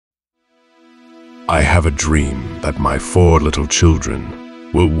I have a dream that my 4 little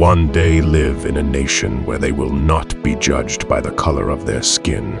children will one day live in a nation where they will not be judged by the color of their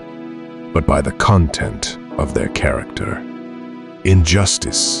skin, but by the content of their character.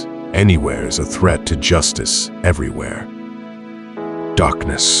 Injustice anywhere is a threat to justice everywhere.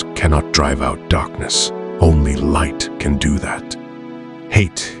 Darkness cannot drive out darkness. Only light can do that.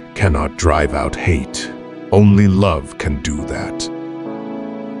 Hate cannot drive out hate. Only love can do that.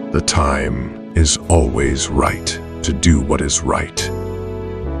 The time is always right to do what is right.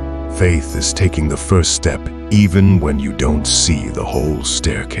 Faith is taking the first step even when you don't see the whole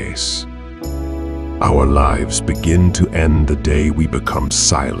staircase. Our lives begin to end the day we become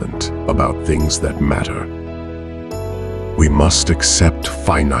silent about things that matter. We must accept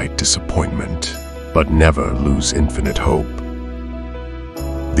finite disappointment, but never lose infinite hope.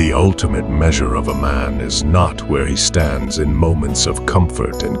 The ultimate measure of a man is not where he stands in moments of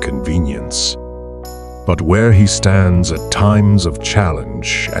comfort and convenience, but where he stands at times of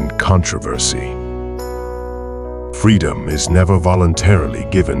challenge and controversy. Freedom is never voluntarily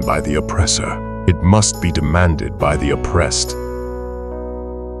given by the oppressor. It must be demanded by the oppressed.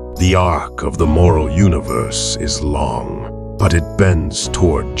 The arc of the moral universe is long, but it bends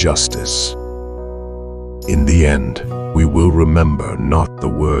toward justice. In the end, we will remember not the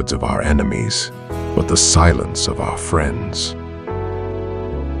words of our enemies, but the silence of our friends.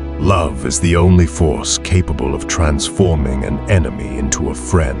 Love is the only force capable of transforming an enemy into a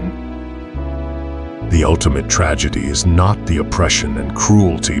friend. The ultimate tragedy is not the oppression and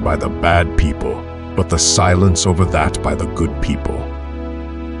cruelty by the bad people, but the silence over that by the good people.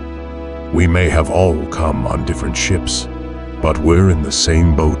 We may have all come on different ships, but we're in the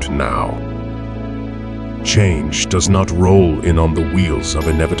same boat now. Change does not roll in on the wheels of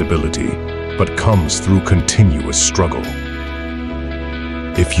inevitability, but comes through continuous struggle.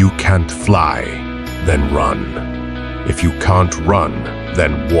 If you can't fly, then run. If you can't run,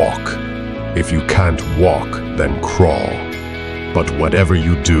 then walk. If you can't walk, then crawl. But whatever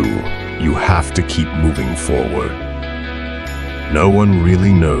you do, you have to keep moving forward. No one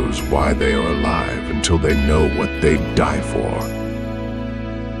really knows why they are alive until they know what they'd die for.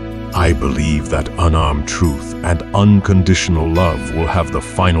 I believe that unarmed truth and unconditional love will have the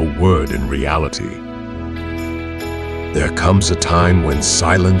final word in reality. There comes a time when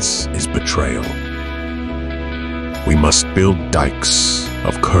silence is betrayal. We must build dikes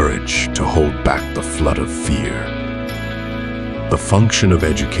of courage to hold back the flood of fear. The function of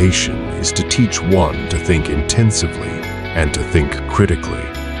education is to teach one to think intensively and to think critically.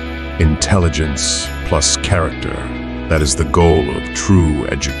 Intelligence plus character, that is the goal of true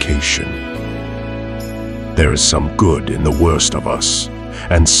education. There is some good in the worst of us,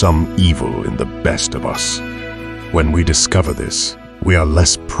 and some evil in the best of us. When we discover this, we are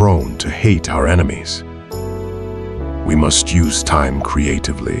less prone to hate our enemies. We must use time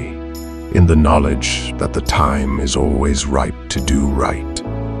creatively, in the knowledge that the time is always ripe to do right.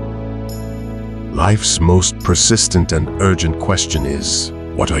 Life's most persistent and urgent question is,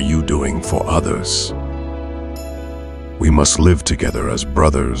 what are you doing for others? We must live together as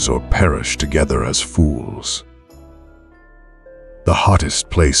brothers or perish together as fools. The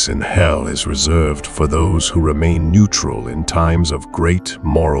hottest place in hell is reserved for those who remain neutral in times of great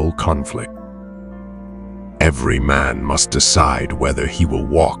moral conflict. Every man must decide whether he will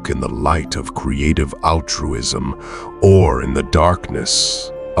walk in the light of creative altruism or in the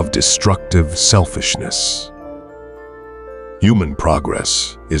darkness of destructive selfishness. Human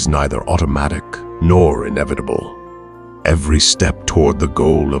progress is neither automatic nor inevitable. Every step toward the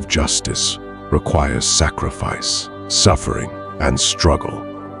goal of justice requires sacrifice, suffering, and struggle.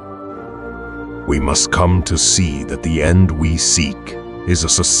 We must come to see that the end we seek is a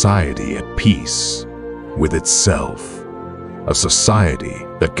society at peace with itself, a society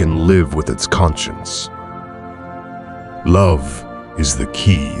that can live with its conscience. Love is the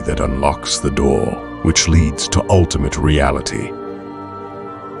key that unlocks the door which leads to ultimate reality.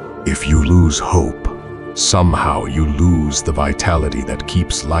 If you lose hope, somehow you lose the vitality that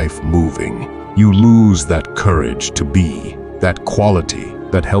keeps life moving. You lose that courage to be, that quality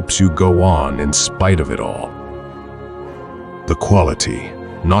that helps you go on in spite of it all. The quality,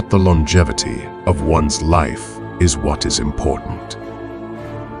 not the longevity, of one's life is what is important.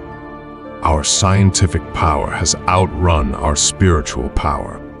 Our scientific power has outrun our spiritual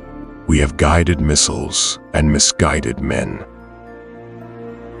power. We have guided missiles and misguided men.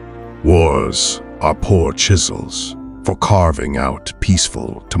 Wars are poor chisels for carving out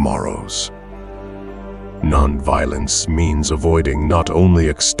peaceful tomorrows. Non-violence means avoiding not only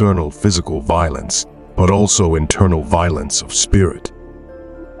external physical violence, but also internal violence of spirit.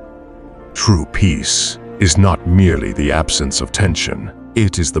 True peace is not merely the absence of tension,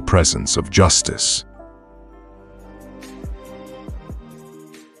 it is the presence of justice.